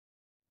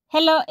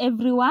Hello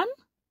everyone,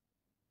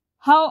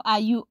 how are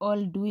you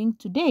all doing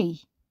today?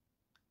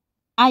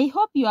 I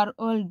hope you are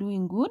all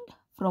doing good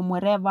from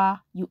wherever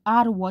you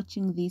are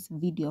watching this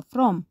video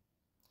from.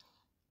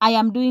 I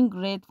am doing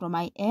great from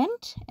my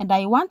end and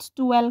I want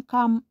to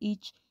welcome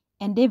each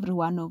and every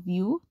one of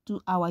you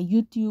to our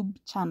YouTube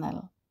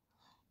channel.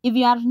 If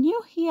you are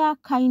new here,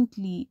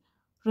 kindly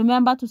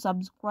remember to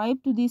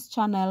subscribe to this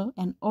channel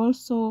and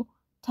also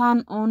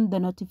turn on the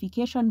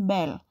notification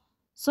bell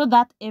so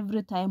that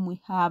every time we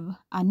have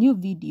a new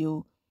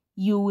video,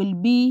 you will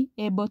be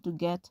able to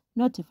get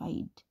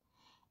notified.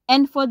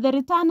 And for the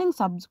returning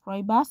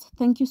subscribers,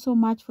 thank you so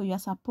much for your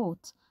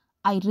support.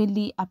 I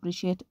really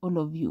appreciate all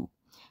of you.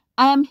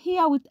 I am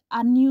here with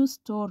a new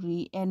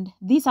story, and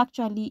this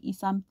actually is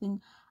something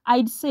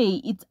I'd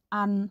say it's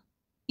an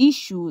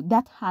issue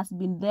that has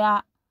been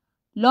there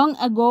long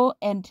ago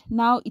and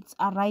now it's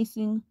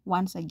arising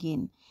once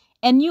again.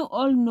 And you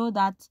all know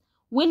that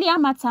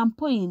William at some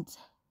point,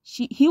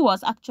 he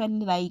was actually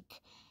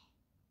like,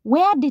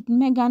 where did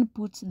Meghan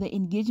put the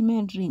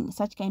engagement ring?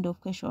 Such kind of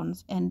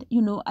questions. And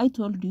I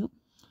told you,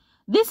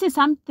 this is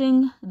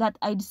something that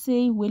I'd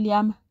say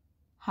William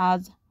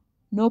has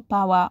no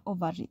power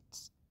over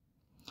it.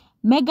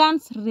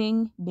 Meghan's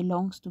ring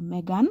belongs to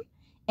Meghan,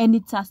 and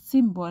it's a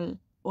symbol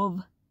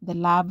of the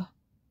love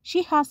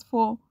she has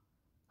for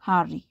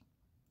Harry.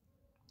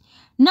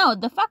 Now,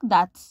 the fact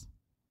that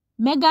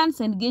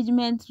Meghan's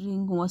engagement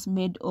ring was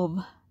made of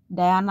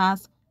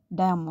Diana's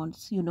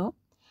diamonds,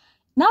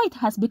 now it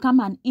has become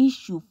an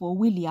issue for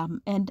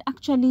William. And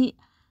actually,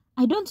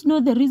 I don't know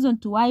the reason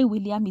to why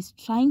William is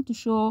trying to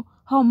show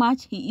how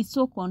much he is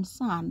so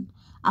concerned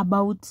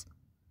about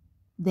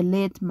the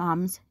late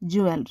mom's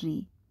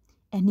jewelry.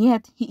 And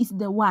yet, he is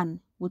the one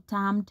who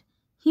termed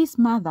his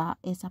mother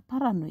as a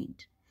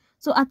paranoid.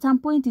 So at some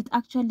point, it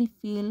actually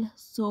feels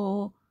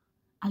so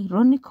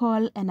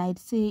ironical, and I'd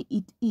say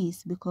it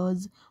is,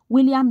 because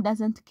William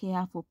doesn't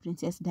care for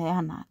Princess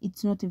Diana.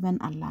 It's not even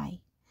a lie.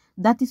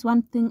 That is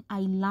one thing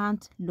I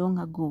learned long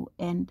ago,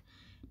 and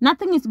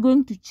nothing is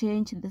going to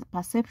change the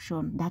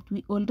perception that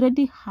we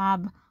already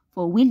have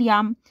for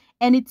William,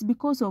 and it's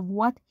because of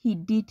what he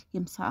did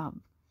himself.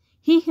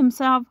 He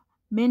himself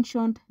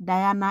mentioned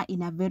Diana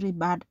in a very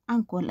bad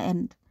angle,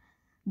 and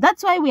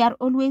that's why we are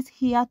always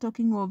here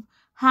talking of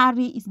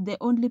Harry is the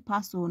only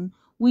person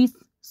with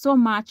so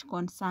much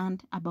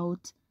concerned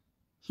about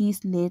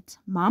his late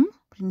mom,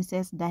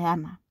 Princess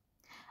Diana.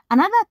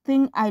 Another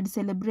thing I'd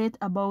celebrate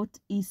about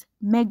is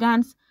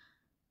Meghan's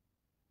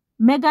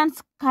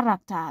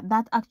character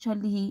that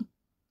actually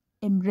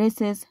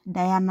embraces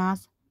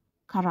Diana's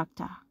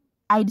character.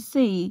 I'd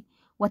say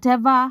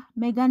whatever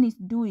Meghan is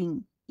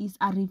doing is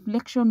a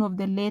reflection of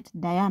the late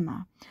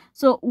Diana.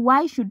 So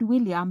why should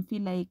William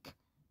feel like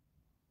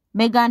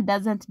Meghan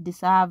doesn't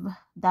deserve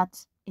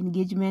that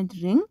engagement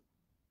ring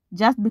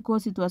just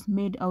because it was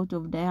made out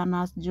of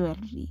Diana's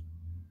jewelry?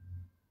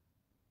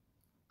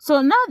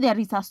 So now there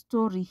is a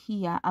story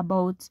here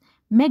about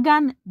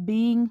Meghan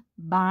being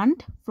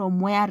banned from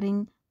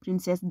wearing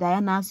Princess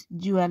Diana's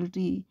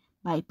jewelry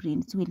by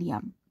Prince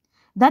William.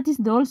 That is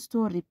the whole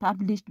story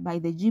published by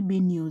the GB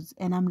News.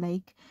 And I'm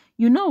like,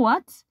 you know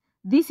what?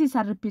 This is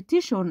a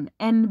repetition.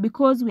 And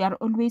because we are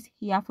always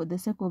here for the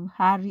sake of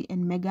Harry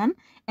and Meghan,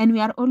 and we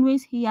are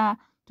always here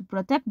to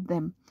protect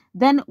them,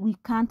 then we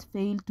can't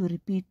fail to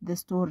repeat the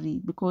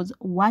story, because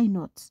why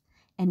not?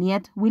 And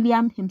yet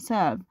William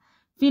himself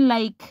feel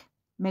like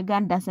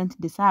Meghan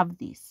doesn't deserve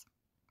this.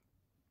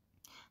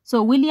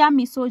 So William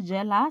is so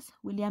jealous,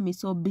 William is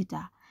so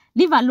bitter.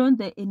 Leave alone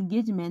the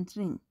engagement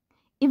ring.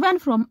 Even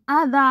from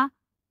other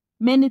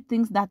many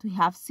things that we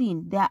have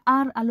seen, there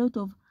are a lot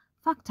of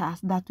factors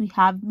that we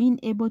have been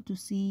able to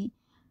see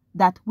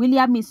that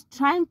William is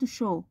trying to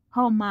show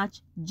how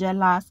much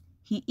jealous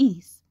he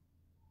is.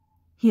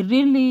 He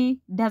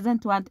really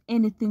doesn't want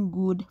anything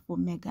good for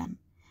Meghan.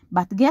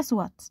 But guess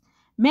what?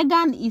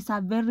 Meghan is a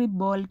very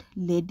bold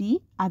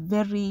lady, a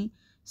very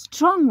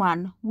strong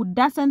one who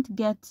doesn't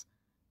get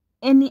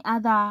any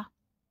other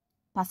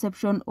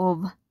perception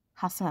of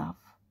herself.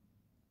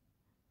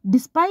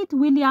 Despite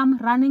William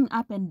running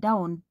up and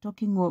down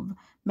talking of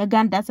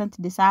Meghan doesn't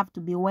deserve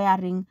to be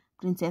wearing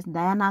Princess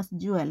Diana's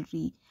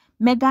jewelry,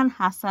 Meghan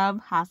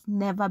herself has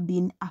never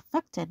been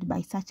affected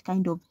by such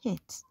kind of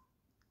hate.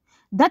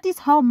 That is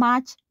how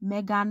much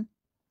Meghan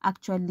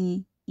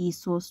actually is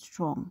so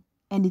strong,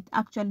 and it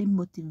actually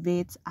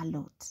motivates a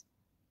lot.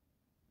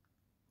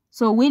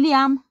 So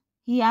William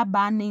here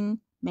banning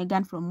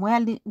Meghan from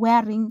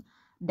wearing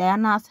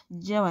Diana's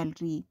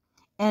jewelry,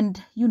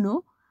 and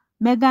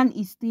Meghan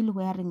is still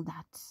wearing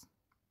that.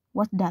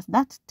 What does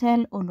that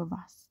tell all of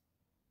us?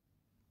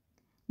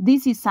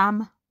 This is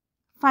some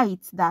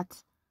fights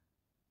that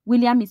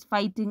William is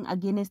fighting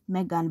against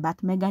Meghan, but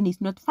Meghan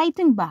is not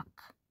fighting back.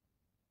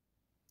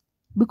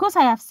 Because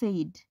I have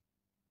said,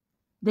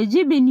 the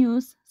GB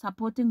News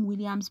supporting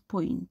William's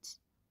point,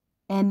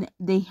 and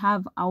they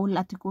have a whole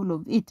article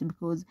of it,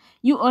 because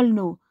you all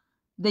know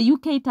the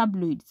UK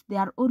tabloids, they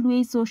are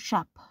always so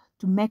sharp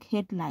to make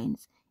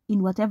headlines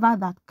in whatever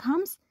that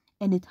comes,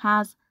 and it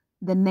has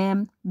the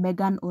name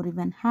Meghan or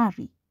even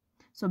Harry.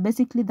 So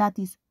basically that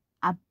is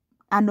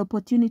an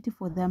opportunity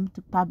for them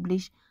to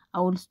publish a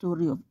whole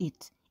story of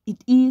it.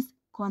 It is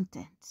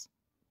content.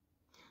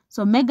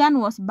 So Meghan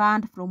was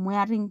banned from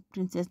wearing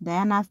Princess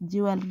Diana's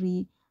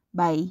jewelry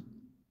by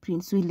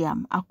Prince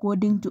William,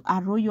 according to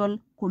a royal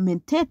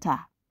commentator.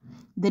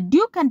 The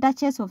Duke and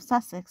Duchess of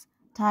Sussex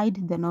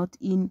tied the knot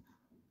in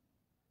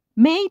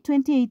May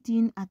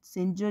 2018 at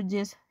St.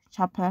 George's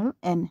Chapel,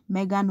 and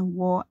Meghan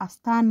wore a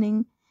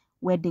stunning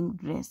wedding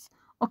dress.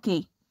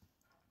 Okay,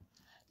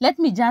 let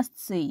me just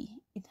say,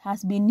 it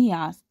has been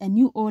years, and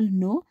you all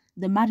know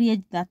the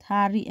marriage that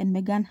Harry and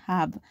Meghan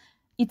have.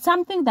 It's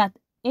something that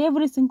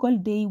every single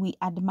day we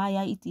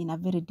admire it in a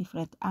very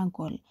different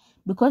angle,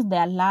 because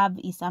their love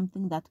is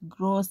something that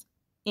grows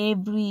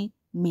every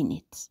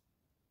minute.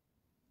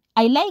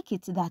 I like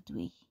it that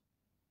way.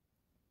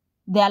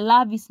 Their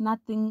love is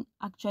nothing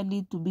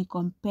actually to be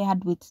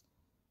compared with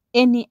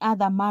any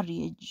other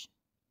marriage,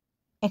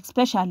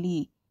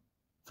 especially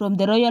from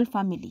the royal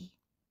family.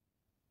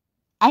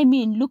 I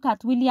mean, look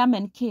at William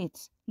and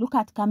Kate, look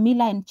at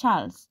Camilla and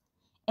Charles,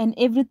 and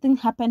everything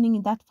happening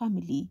in that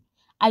family.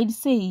 I'd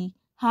say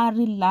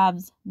Harry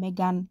loves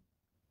Meghan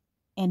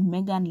and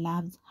Meghan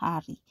loves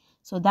Harry.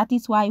 So that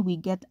is why we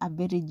get a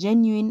very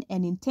genuine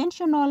and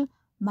intentional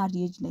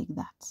marriage like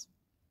that.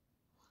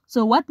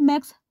 So what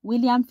makes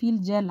William feel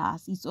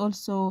jealous is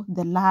also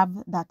the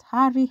love that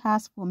Harry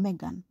has for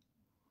Meghan.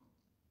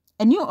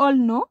 And you all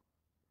know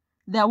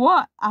there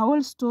was a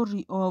whole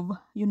story of,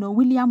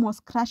 William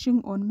was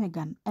crashing on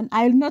Meghan. And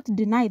I'll not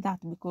deny that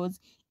because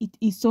it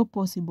is so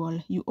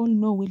possible. You all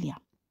know William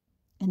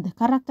and the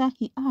character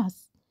he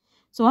has.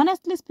 So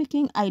honestly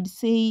speaking, I'd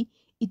say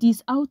it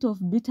is out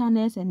of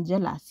bitterness and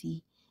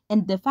jealousy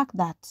and the fact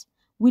that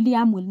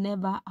William will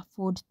never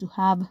afford to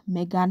have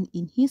Meghan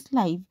in his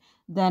life.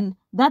 Then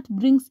that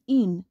brings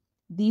in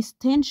this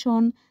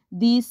tension,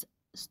 this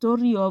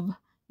story of,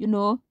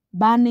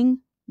 banning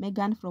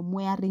Meghan from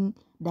wearing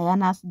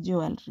Diana's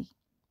jewelry.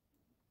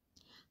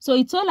 So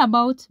it's all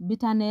about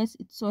bitterness,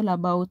 it's all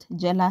about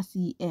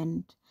jealousy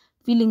and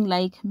feeling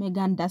like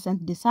Meghan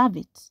doesn't deserve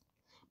it.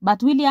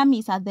 But William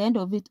is at the end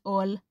of it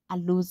all a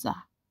loser.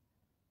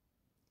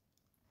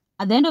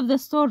 At the end of the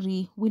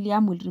story,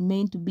 William will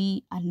remain to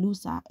be a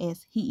loser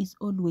as he is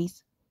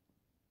always.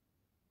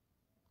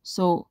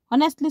 So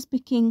honestly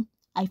speaking,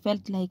 I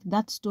felt like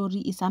that story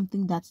is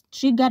something that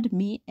triggered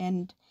me,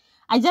 and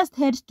I just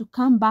had to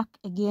come back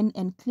again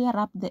and clear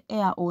up the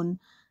air on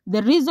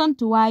the reason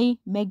to why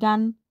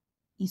Meghan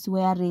is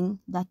wearing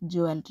that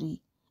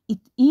jewelry. It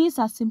is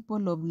a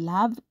symbol of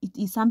love. It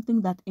is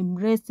something that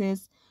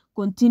embraces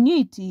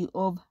continuity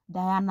of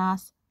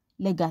Diana's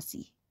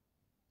legacy.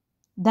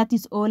 That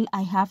is all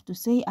I have to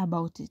say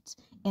about it.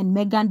 And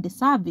Meghan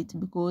deserves it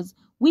because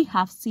we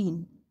have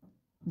seen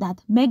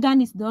that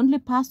Meghan is the only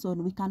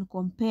person we can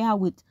compare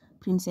with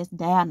Princess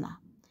Diana.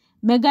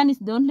 Meghan is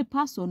the only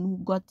person who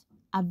got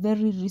a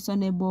very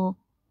reasonable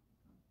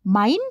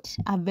mind,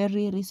 a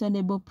very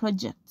reasonable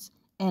project.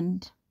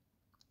 And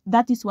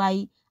that is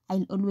why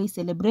I'll always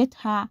celebrate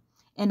her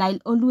and I'll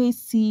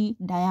always see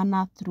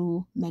Diana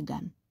through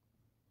Meghan.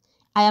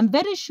 I am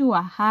very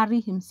sure Harry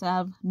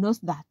himself knows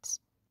that.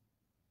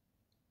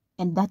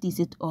 And that is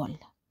it all.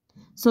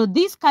 So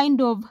this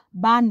kind of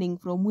banning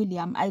from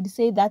William, I'd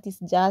say that is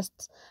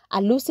just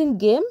a losing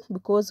game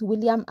because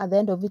William at the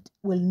end of it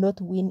will not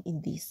win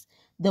in this.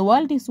 The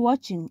world is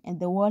watching and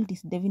the world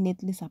is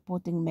definitely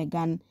supporting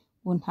Meghan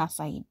on her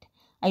side.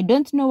 I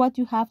don't know what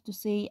you have to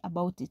say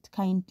about it.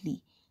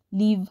 Kindly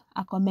leave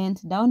a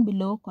comment down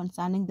below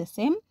concerning the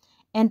same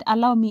and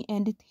allow me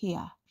end it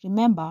here.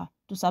 Remember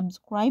to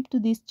subscribe to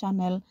this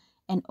channel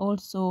and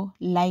also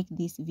like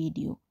this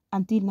video.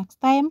 Until next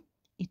time,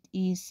 it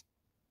is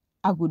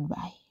a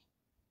goodbye.